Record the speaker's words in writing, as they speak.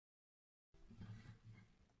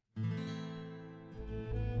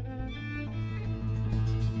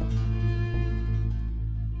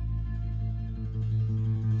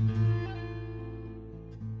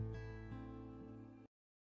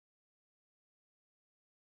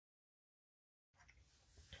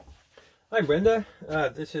Hi Brenda,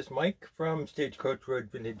 this is Mike from Stagecoach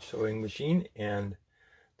Vintage Sewing Machine, and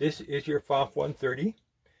this is your Pfaff 130,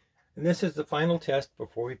 and this is the final test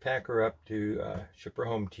before we pack her up to ship her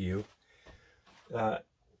home to you.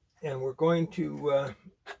 And we're going to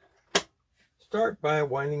start by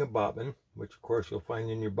winding a bobbin, which of course you'll find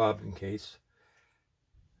in your bobbin case.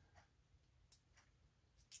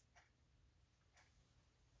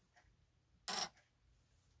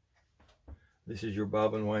 This is your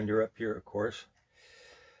bobbin winder up here, of course.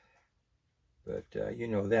 But you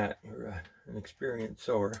know that. You're an experienced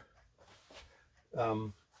sewer.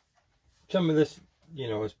 Some of this, you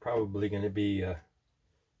know, is probably going to be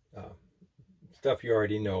stuff you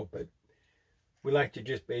already know. But we like to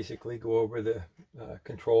just basically go over the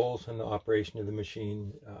controls and the operation of the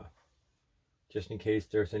machine, just in case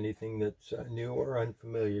there's anything that's new or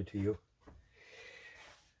unfamiliar to you.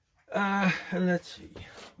 And let's see,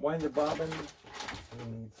 wind the bobbin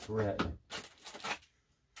and thread.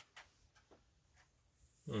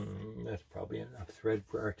 That's probably enough thread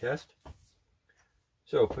for our test.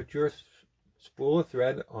 So put your spool of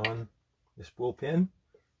thread on the spool pin,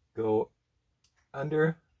 go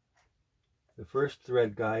under the first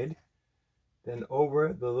thread guide, then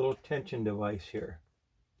over the little tension device here.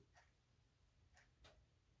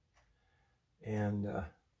 And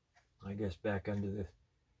I guess back under the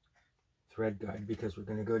thread guide, because we're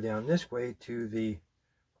going to go down this way to the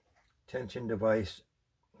tension device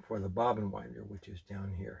for the bobbin winder, which is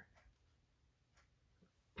down here.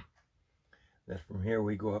 Then from here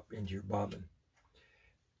we go up into your bobbin.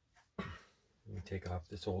 Let me take off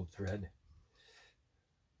this old thread.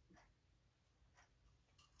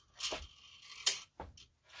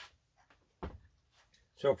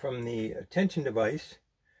 So from the tension device,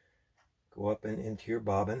 go up and into your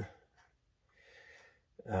bobbin.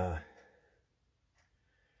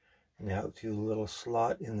 Now to the little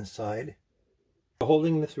slot in the side,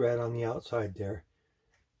 holding the thread on the outside there.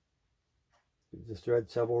 Give the thread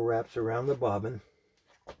several wraps around the bobbin,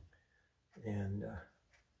 and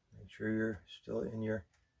make sure you're still in your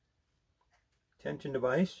tension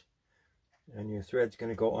device, and your thread's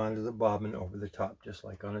going to go onto the bobbin over the top, just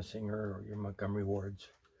like on a Singer or your Montgomery Wards.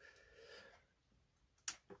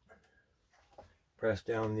 Press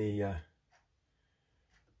down the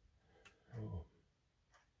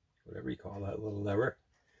whatever you call that little lever,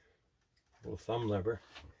 little thumb lever,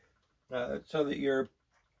 so that your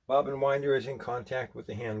bobbin winder is in contact with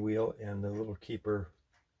the hand wheel, and the little keeper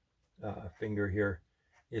finger here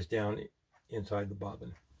is down inside the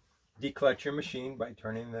bobbin. Declutch your machine by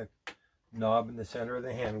turning the knob in the center of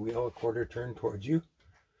the hand wheel a quarter turn towards you,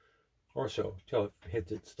 or so, till it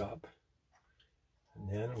hits its stop, and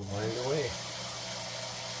then wind away.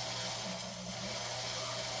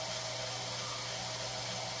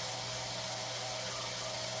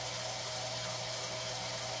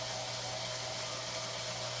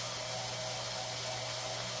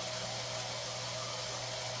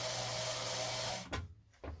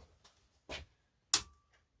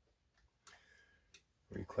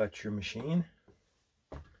 Reclutch your machine.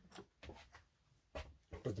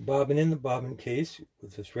 Put the bobbin in the bobbin case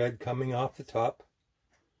with the thread coming off the top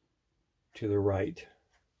to the right.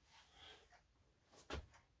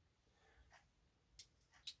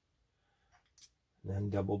 Then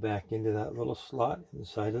double back into that little slot in the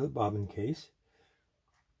side of the bobbin case,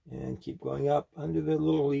 and keep going up under the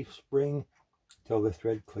little leaf spring until the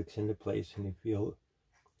thread clicks into place and you feel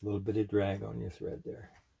a little bit of drag on your thread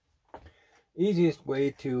there. Easiest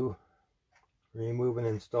way to remove and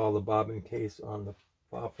install the bobbin case on the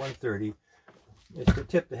Pfaff 130 is to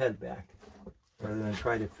tip the head back rather than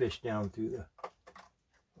try to fish down through the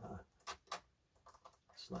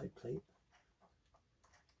slide plate.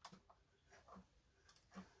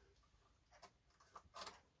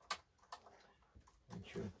 Make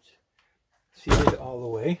sure it's seated all the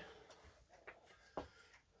way.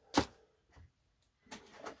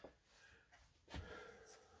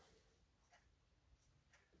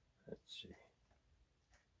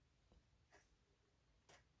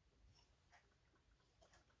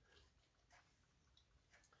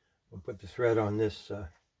 We'll put the thread on this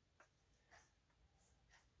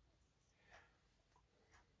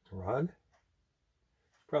rod.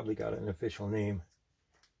 It's probably got an official name.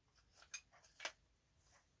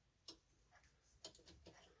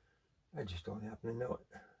 I just don't happen to know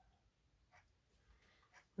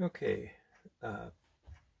it. Okay,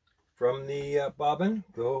 from the bobbin,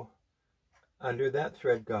 go under that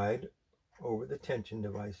thread guide, over the tension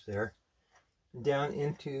device there, down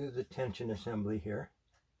into the tension assembly here,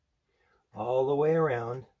 all the way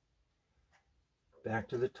around, back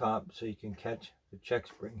to the top so you can catch the check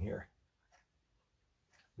spring here.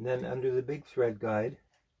 And then under the big thread guide,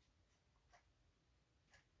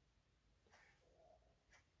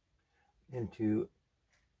 into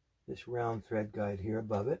this round thread guide here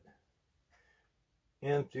above it,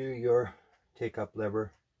 and through your take-up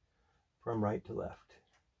lever from right to left.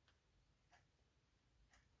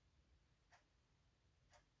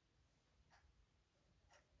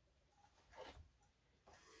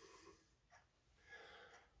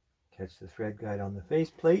 Catch the thread guide on the face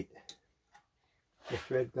plate, the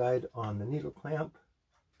thread guide on the needle clamp,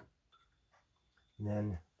 and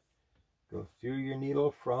then go through your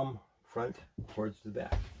needle from front towards the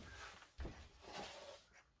back.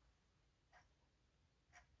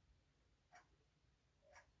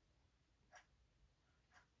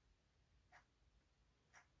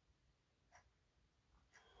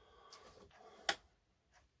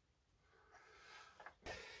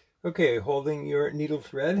 Okay, holding your needle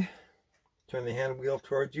thread, turn the hand wheel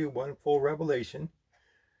towards you, one full revelation,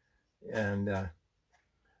 and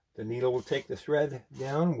the needle will take the thread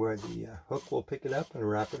down where the hook will pick it up and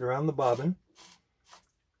wrap it around the bobbin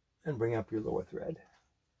and bring up your lower thread.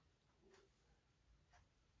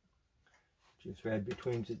 Put your thread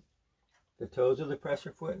between the toes of the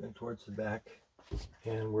presser foot and towards the back,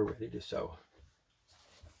 and we're ready to sew.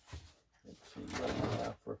 Let's see what we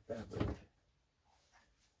have for fabric.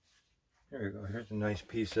 There we go. Here's a nice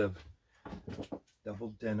piece of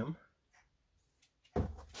double denim.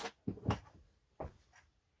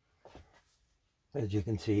 As you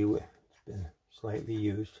can see, it's been slightly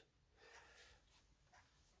used.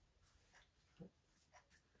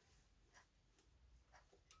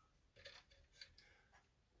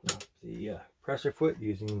 Drop the presser foot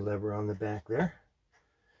using the lever on the back there,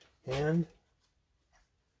 and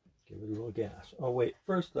give it a little gas. Oh wait,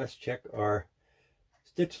 first let's check our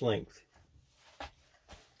stitch length,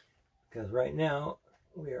 because right now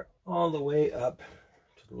we are all the way up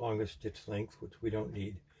to the longest stitch length, which we don't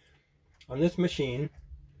need. On this machine,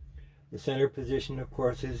 the center position, of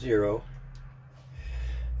course, is 0.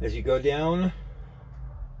 As you go down,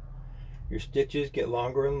 your stitches get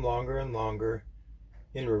longer and longer and longer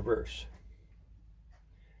in reverse,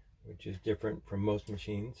 which is different from most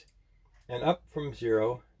machines. And up from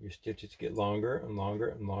 0, your stitches get longer and longer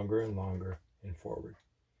and longer and longer and forward.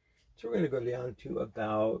 So we're going to go down to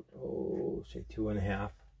about, say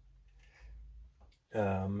 2.5.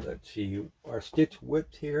 Let's see, our stitch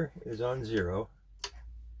width here is on 0.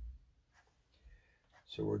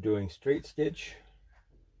 So we're doing straight stitch,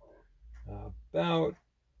 about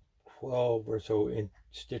 12 or so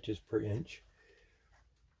stitches per inch.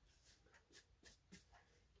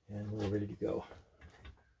 And we're ready to go.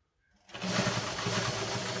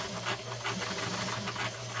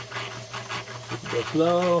 You can go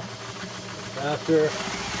slow, faster,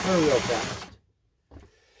 or real fast.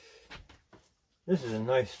 This is a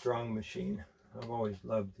nice strong machine. I've always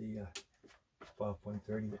loved the Pfaff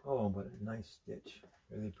 130. Oh, but a nice stitch.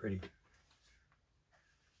 Really pretty.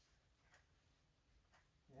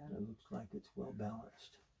 And it looks like it's well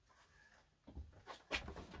balanced.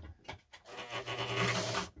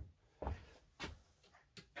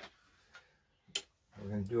 We're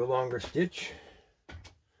going to do a longer stitch.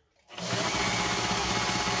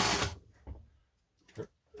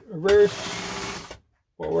 Reverse,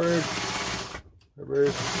 forward,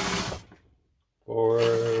 reverse,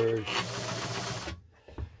 forward.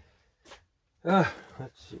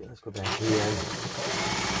 Let's see, let's go back to the end.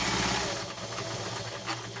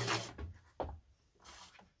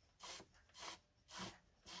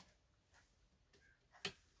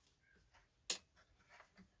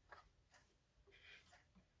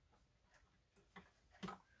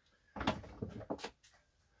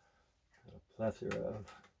 A plethora of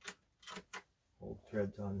old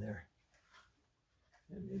threads on there,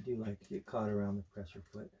 and they do like to get caught around the presser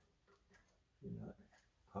foot if you're not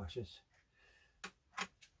cautious.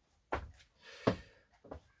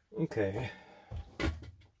 Okay.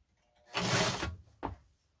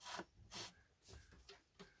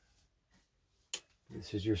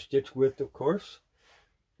 This is your stitch width, of course.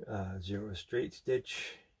 0 straight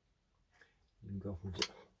stitch. You can go from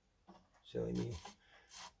silly me.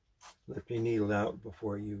 Lift your needle out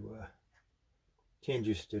before you change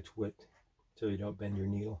your stitch width so you don't bend your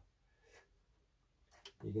needle.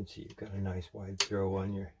 You can see you've got a nice wide throw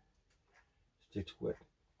on your stitch width.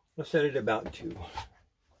 I'll set it about 2.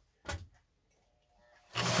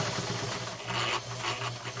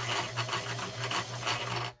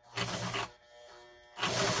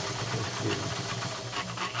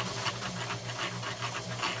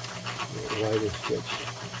 Wider stitch.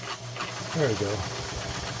 There we go.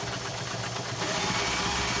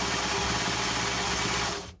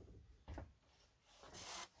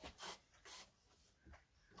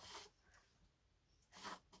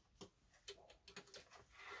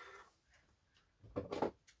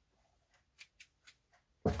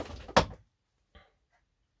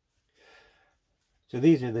 So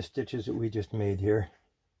these are the stitches that we just made here.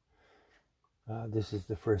 This is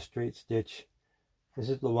the first straight stitch. This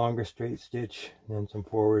is the longer straight stitch, and then some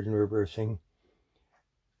forward and reversing,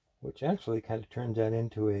 which actually kind of turns that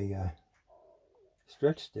into a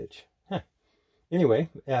stretch stitch. Huh. Anyway,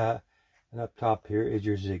 and up top here is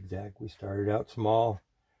your zigzag. We started out small,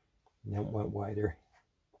 and then went wider.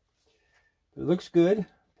 But it looks good,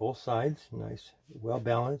 both sides, nice, well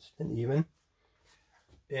balanced and even,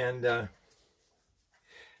 and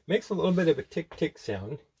makes a little bit of a tick-tick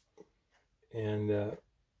sound. And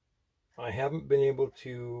I haven't been able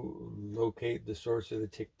to locate the source of the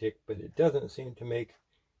tick-tick, but it doesn't seem to make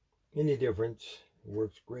any difference. It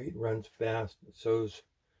works great, runs fast, it sews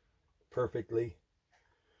perfectly.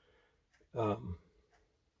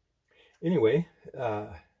 Anyway,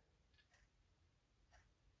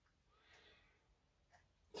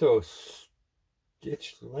 so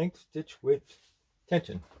stitch length, stitch width,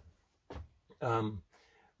 tension.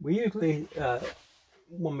 We usually,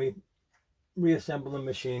 when we reassemble the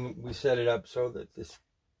machine, we set it up so that this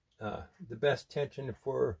the best tension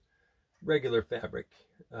for regular fabric,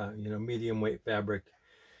 medium weight fabric,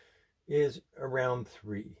 is around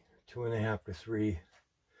 3, 2.5 to 3.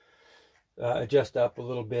 Adjust up a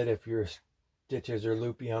little bit if your stitches are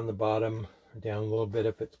loopy on the bottom, down a little bit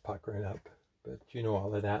if it's puckering up, but you know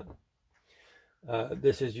all of that.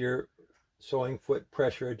 This is your sewing foot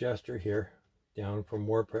pressure adjuster here, down for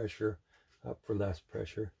more pressure, up for less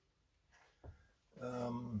pressure.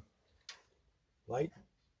 Light.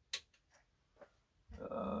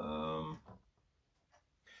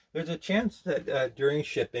 There's a chance that during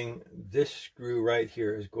shipping, this screw right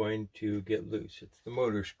here is going to get loose. It's the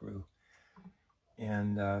motor screw,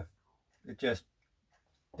 and they just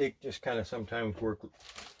kind of sometimes work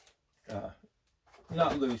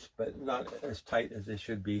not loose, but not as tight as they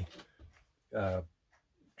should be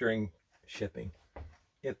during shipping.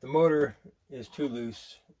 If the motor is too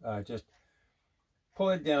loose, just pull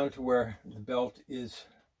it down to where the belt is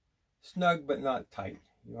snug but not tight.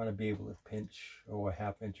 You want to be able to pinch a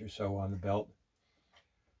 1/2 inch or so on the belt.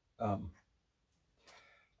 And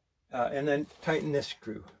then tighten this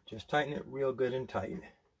screw. Just tighten it real good and tight.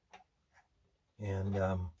 And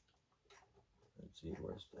let's see,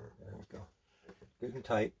 where's that? There we go. Good and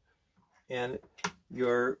tight. And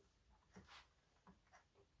your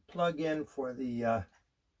plug in for the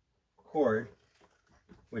cord,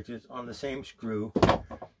 which is on the same screw.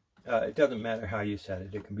 It doesn't matter how you set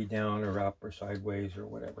it. It can be down or up or sideways or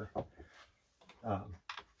whatever.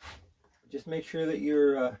 Just make sure that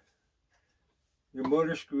your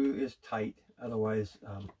motor screw is tight. Otherwise,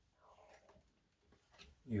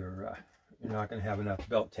 you're not going to have enough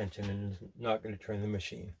belt tension, and it's not going to turn the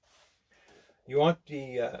machine. You want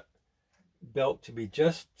the belt to be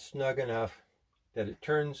just snug enough that it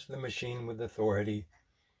turns the machine with authority,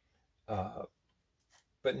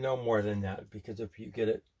 but no more than that, because if you get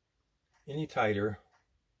it any tighter,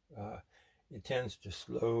 it tends to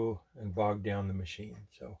slow and bog down the machine.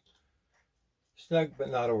 So snug but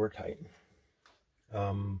not over tight.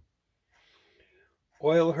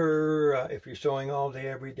 Oil her if you're sewing all day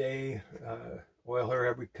every day. Oil her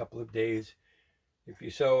every couple of days. If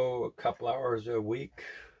you sew a couple hours a week,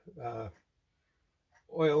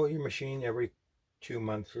 oil your machine every 2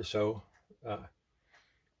 months or so.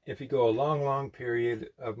 If you go a long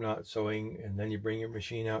period of not sewing, and then you bring your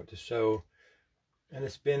machine out to sew, and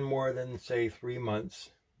it's been more than, say, 3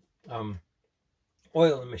 months,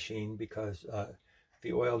 oil the machine, because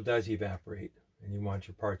the oil does evaporate, and you want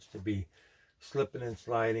your parts to be slipping and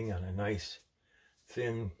sliding on a nice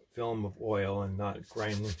thin film of oil and not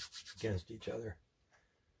grinding against each other.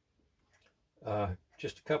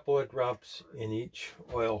 Just a couple of drops in each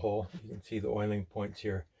oil hole. You can see the oiling points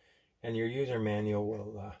here, and your user manual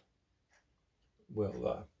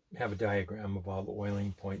will have a diagram of all the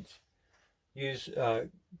oiling points. Use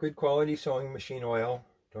good quality sewing machine oil.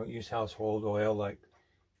 Don't use household oil like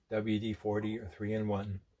WD-40 or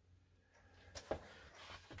 3-in-1.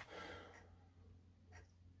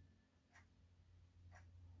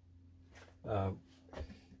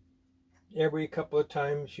 Every couple of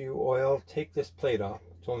times you oil, take this plate off.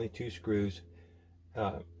 It's only 2 screws.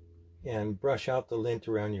 And brush out the lint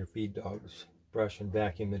around your feed dogs. Brush and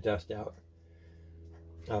vacuum the dust out.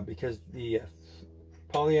 Because the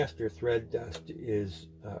polyester thread dust is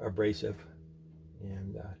abrasive,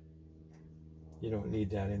 and you don't need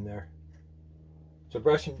that in there. So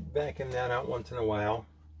brush and vacuum that out once in a while.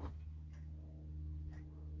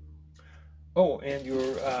 Oh, and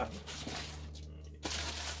your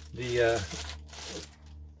the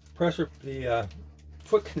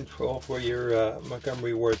foot control for your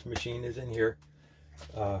Montgomery Ward's machine is in here.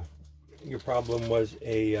 your problem was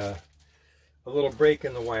a little break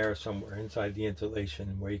in the wire somewhere inside the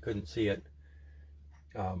insulation where you couldn't see it.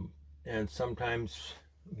 And sometimes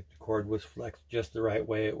if the cord was flexed just the right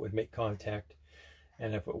way, it would make contact.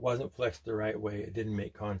 And if it wasn't flexed the right way, it didn't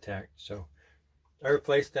make contact. So I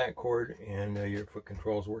replaced that cord, and your foot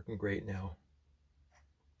control is working great now.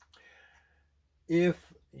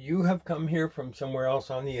 If you have come here from somewhere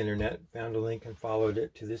else on the internet, found a link and followed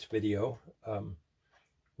it to this video,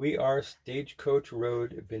 we are Stagecoach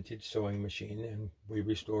Road Vintage Sewing Machine, and we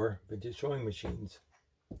restore vintage sewing machines.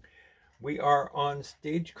 We are on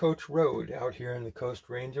Stagecoach Road out here in the Coast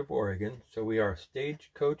Range of Oregon, so we are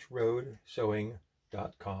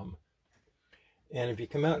Stagecoachroadvistagesewing.com. And if you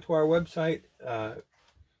come out to our website,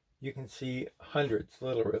 you can see hundreds,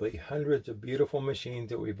 literally hundreds of beautiful machines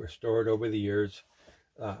that we've restored over the years.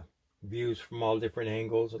 Views from all different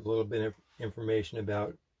angles, a little bit of information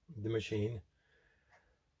about the machine.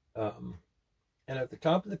 And at the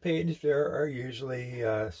top of the page, there are usually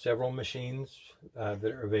several machines that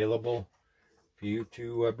are available for you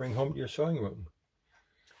to bring home to your sewing room.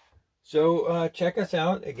 So check us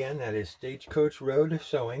out. Again, that is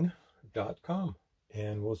Stagecoachroadvistagesewing.com,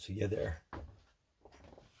 and we'll see you there.